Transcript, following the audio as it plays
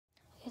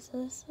so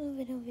this is a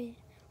little video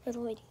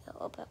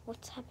about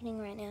what's happening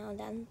right now.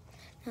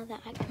 Now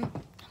that I can,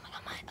 oh my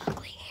god, my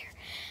ugly hair.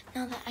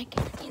 Now that I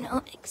can,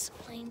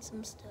 explain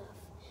some stuff of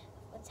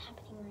what's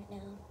happening right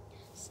now.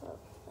 So,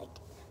 like,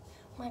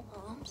 my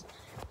mom's,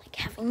 like,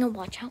 having to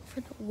watch out for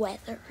the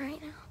weather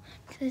right now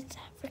because it's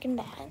that freaking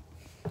bad.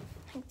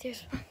 Like,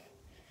 there's...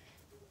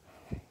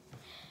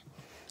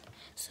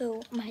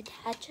 So, my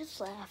dad just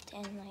left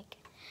and, like,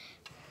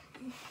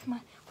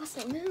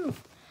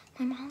 move.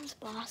 My mom's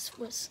boss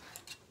was,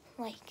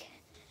 like,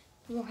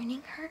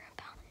 warning her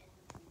about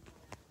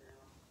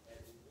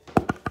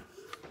it.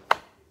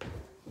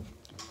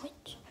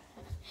 Which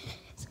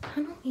is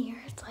kind of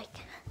weird, like,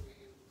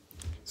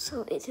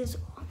 so it is,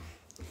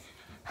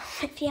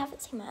 if you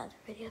haven't seen my other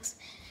videos,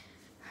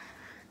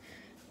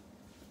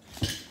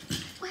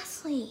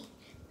 Wesley,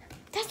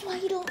 that's why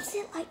you don't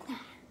sit like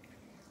that.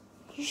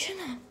 You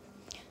shouldn't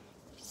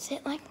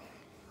sit like,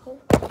 oh,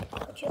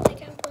 would you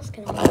think I was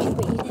gonna watch you,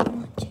 but you didn't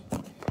want to.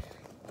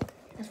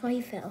 That's why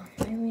you fell.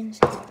 I'm gonna say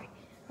sorry.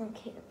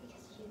 Okay,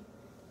 because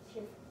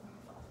you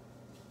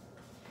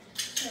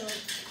so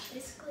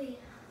basically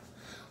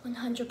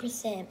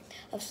 100%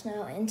 of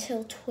snow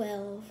until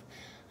 12.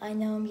 I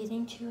know I'm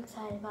getting too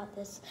excited about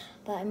this,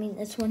 but I mean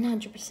it's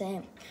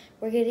 100%.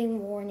 We're getting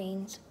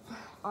warnings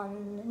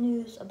on the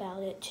news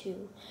about it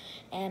too,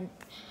 and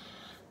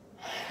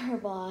her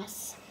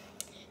boss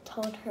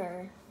told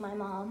her, my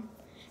mom,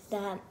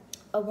 that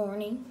a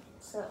warning,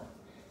 so,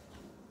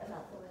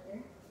 about the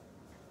weather.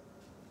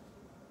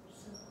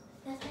 So,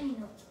 that's how you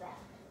know it's bad.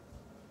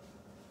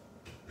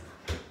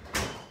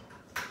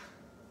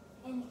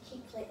 And it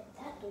keeps, like,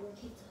 that door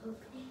keeps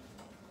opening.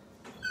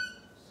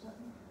 So,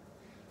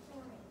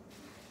 alright.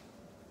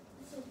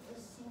 This is the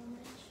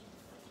sandwich.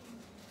 I can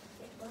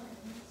get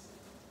buns.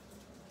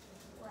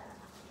 Wow.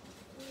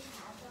 Do we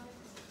have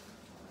buns?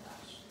 Oh my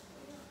gosh.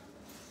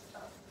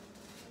 Oh.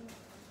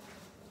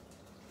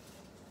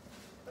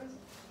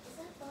 Is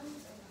that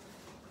buns or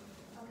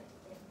not? Okay,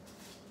 there.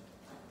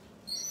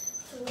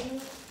 So we're gonna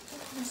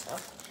cook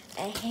myself a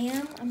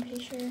ham, I'm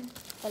pretty sure,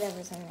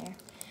 whatever's in there.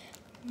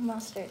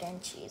 Mustard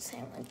and cheese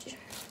sandwich.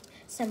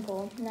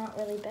 Simple, not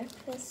really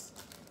breakfast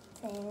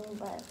thing,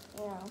 but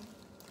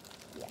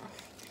yeah.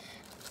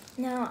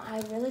 Now,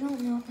 I really don't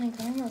know if my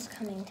grandma's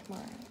coming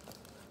tomorrow,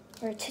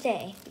 or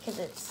today, because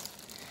it's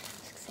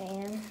 6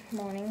 a.m.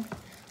 morning.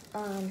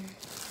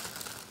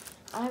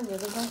 I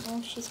really don't know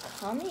if she's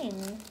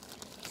coming.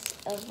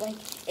 Like,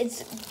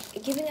 it's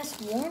giving us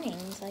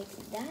warnings. Like,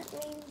 that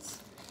means,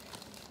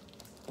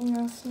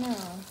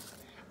 snow.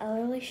 I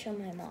literally showed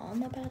my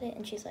mom about it,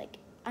 and she's like,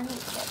 I need to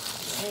check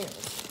the news.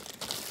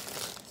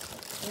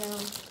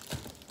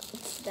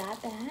 It's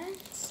that bad?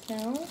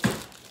 Snow?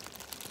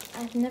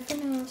 I've never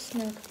known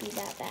snow could be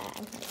that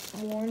bad.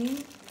 Like,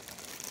 warning.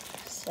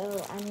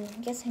 So, I'm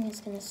guessing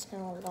it's going to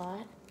snow a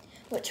lot.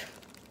 Which,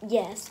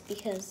 yes,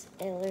 because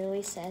it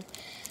literally said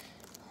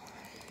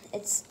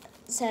it's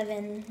 6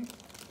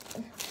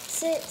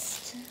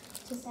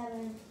 to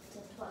 7 to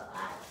 12.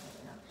 I don't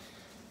even know.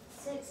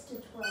 6 to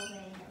 12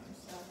 a.m.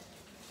 So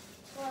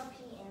 12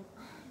 p.m.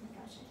 Oh my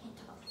gosh, I can't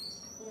talk.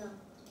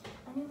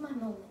 I need my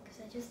moment because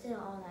I just did it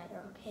all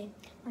nighter. Okay,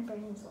 my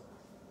brain's lost.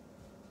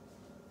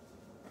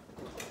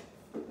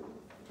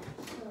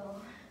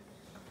 So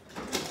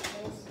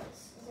this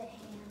is a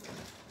ham.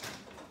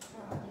 I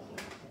don't like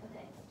it.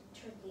 Okay,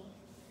 turkey.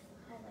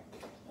 I like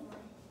turkey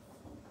anyway.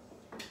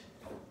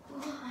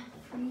 Oh, I'm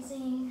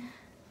freezing.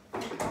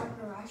 Our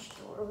garage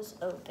door was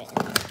open.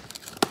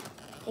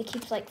 It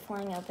keeps like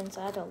flying open,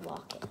 so I had to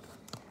lock it.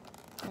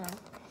 Okay.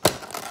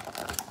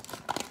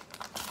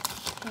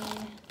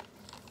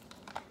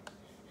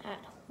 Add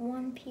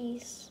 1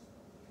 piece.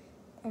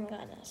 Oh my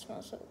god, that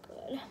smells so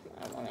good.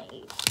 I want to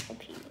eat a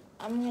piece.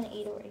 I'm gonna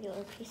eat a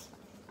regular piece.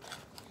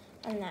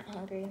 I'm not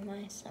hungry.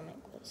 My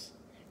stomach was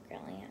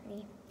growling at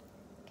me.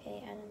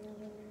 Okay, add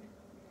another one.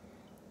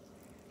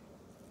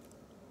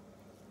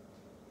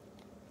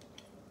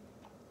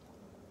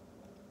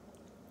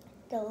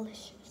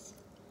 Delicious.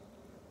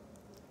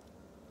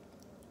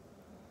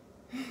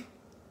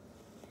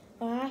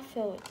 Well, I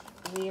feel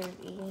weird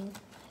eating.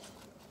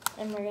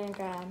 And we're gonna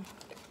grab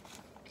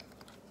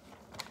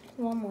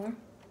one more.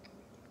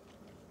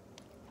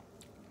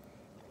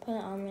 Put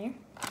it on there.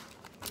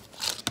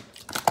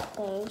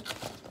 Close.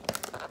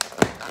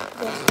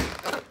 This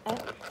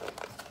up.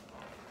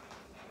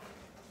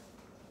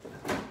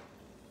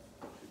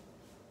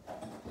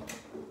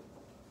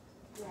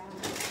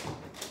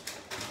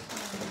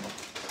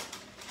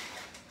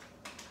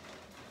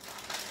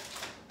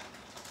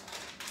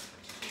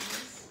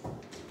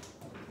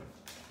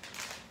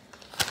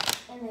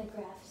 And then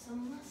grab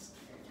some mustard.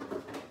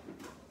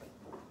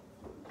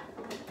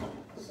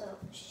 So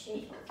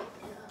shake it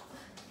up.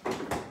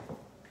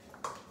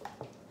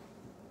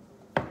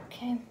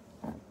 Okay,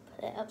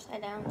 put it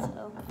upside down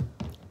so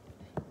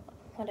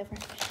whatever.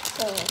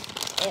 So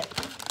it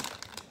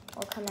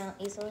will come out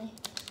easily.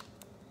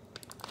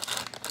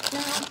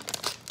 Now,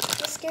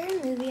 the scary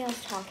movie I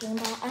was talking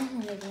about, I don't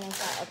know, maybe I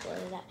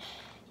uploaded that.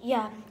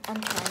 Yeah, I'm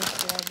kind of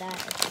sure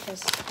that it's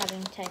just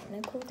having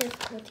technical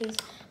difficulties.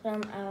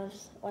 But I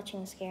was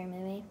watching a scary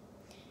movie,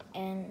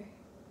 and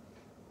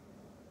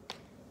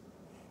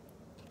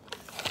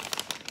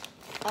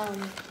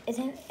it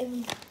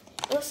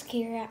was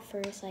scary at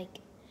first. Like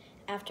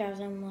after I was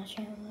done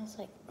watching it, I was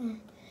like,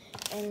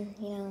 and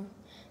you know,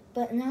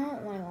 but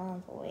not my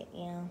mom voice,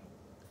 you know,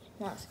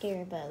 not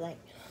scary, but like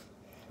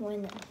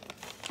when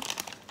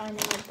I know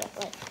that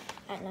like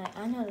at night,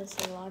 I know this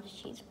is a lot of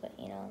cheese, but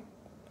you know,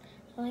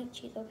 I like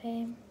cheese,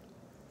 okay?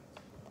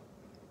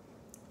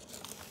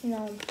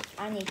 No,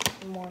 I need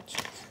more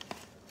cheese.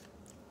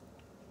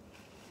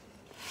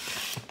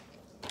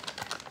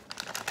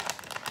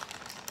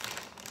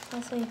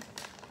 Leslie,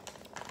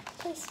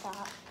 please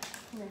stop.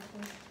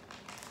 Nothing.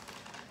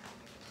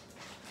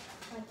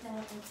 Like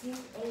that, if you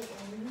ate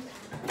and you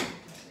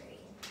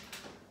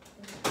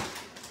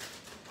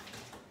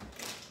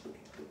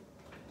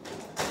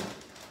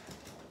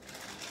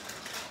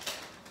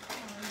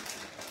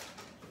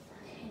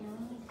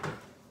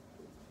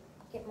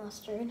get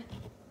mustard.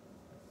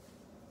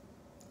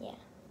 Yeah.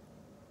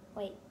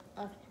 Wait.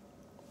 Okay.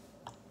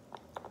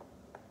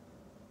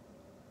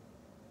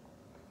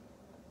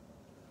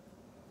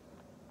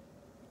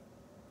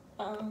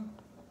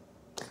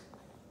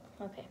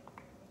 Okay.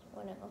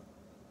 Whatever.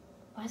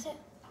 Why is it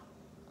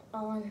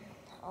all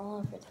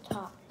over the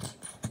top?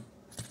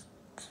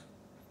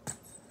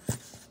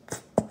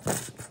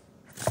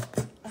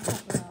 I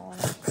don't know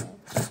what I'm doing.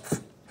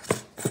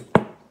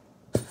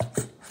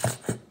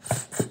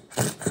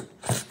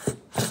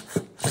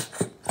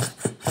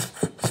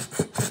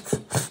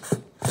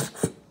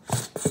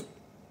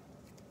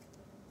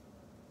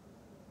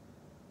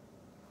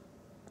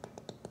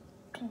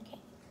 Okay.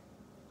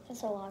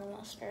 That's a lot of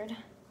mustard.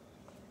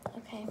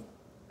 Okay.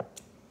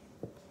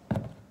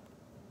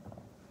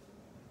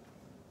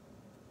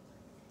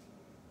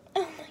 Oh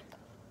my god.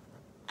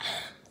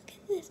 Look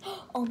at this.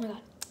 Oh my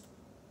god.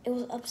 It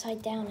was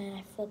upside down and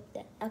I flipped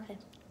it. Okay.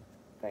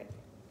 Great.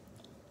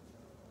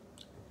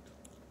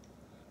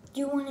 Do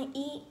you want to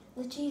eat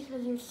the cheese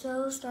because you're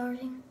so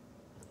starving?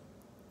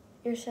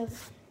 You're so...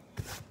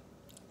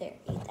 There,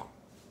 eat that.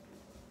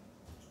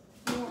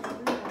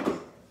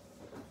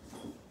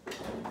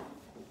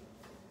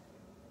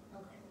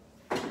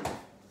 Okay.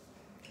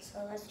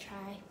 So let's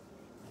try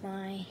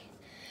my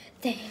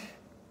thing.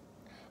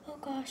 Oh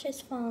gosh,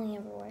 it's falling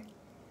everywhere.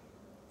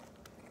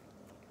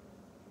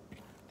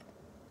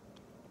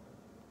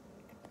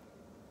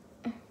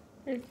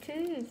 The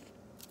cheese.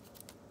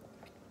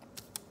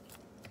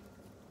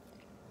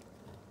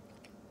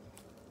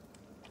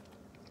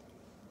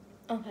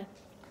 Okay.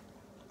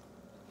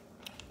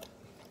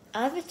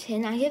 Out of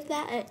 10, I give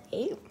that an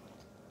 8.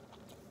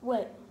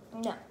 Wait,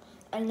 no,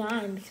 a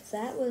 9 because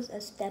that was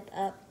a step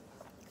up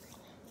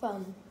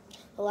from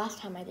the last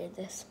time I did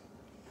this.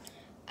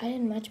 I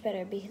did much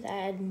better because I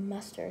had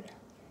mustard.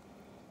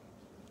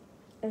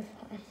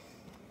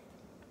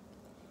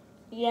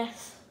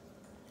 Yes.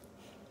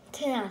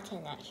 10 out of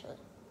 10 actually.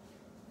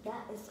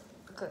 That is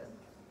good.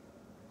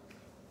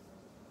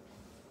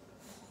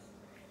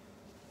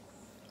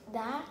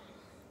 That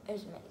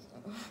is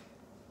amazing.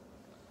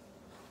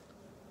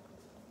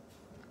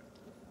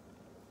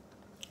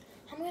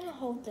 I'm gonna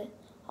hold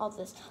all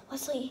this.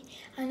 Wesley,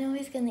 I know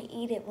he's gonna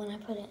eat it when I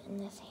put it in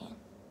this hand.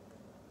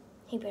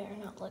 He better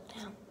not look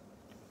down.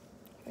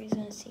 Or he's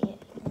gonna see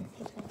it and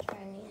he's gonna try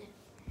and eat it.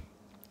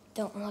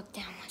 Don't look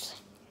down, Wesley.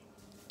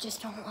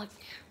 Just don't look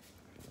down.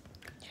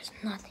 There's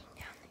nothing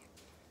down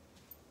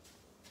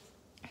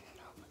there.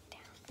 Don't look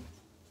down.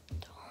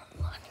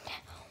 Don't look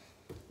down.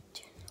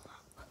 Do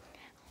not look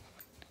down.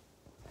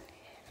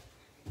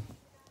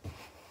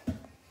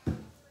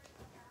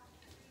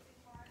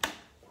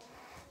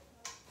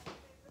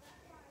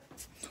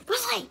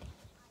 Wesley!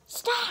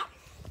 Stop!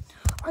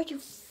 Are you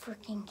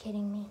freaking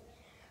kidding me?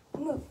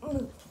 Move,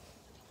 move.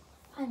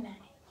 I'm mad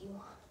at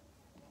you.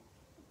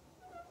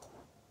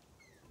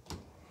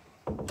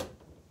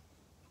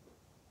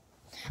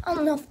 I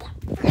don't know if that...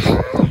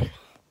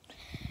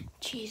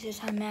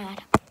 Jesus, I'm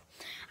mad.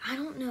 I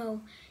don't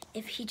know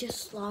if he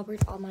just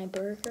slobbered on my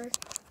burger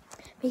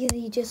because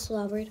he just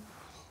slobbered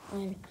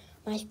on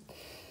my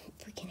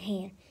freaking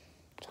hand.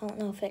 So I don't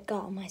know if it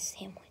got on my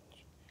sandwich.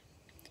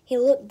 He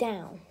looked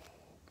down.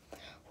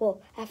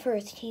 Well, at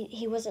first,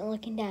 he wasn't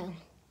looking down.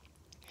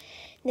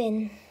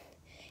 Then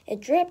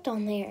it dripped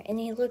on there, and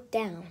he looked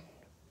down.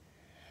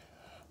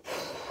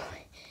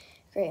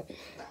 Great.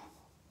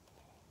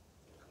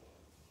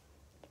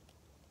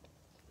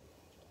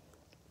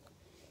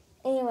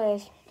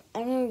 Anyways,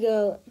 I'm gonna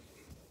go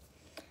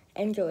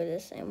enjoy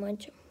this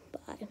sandwich.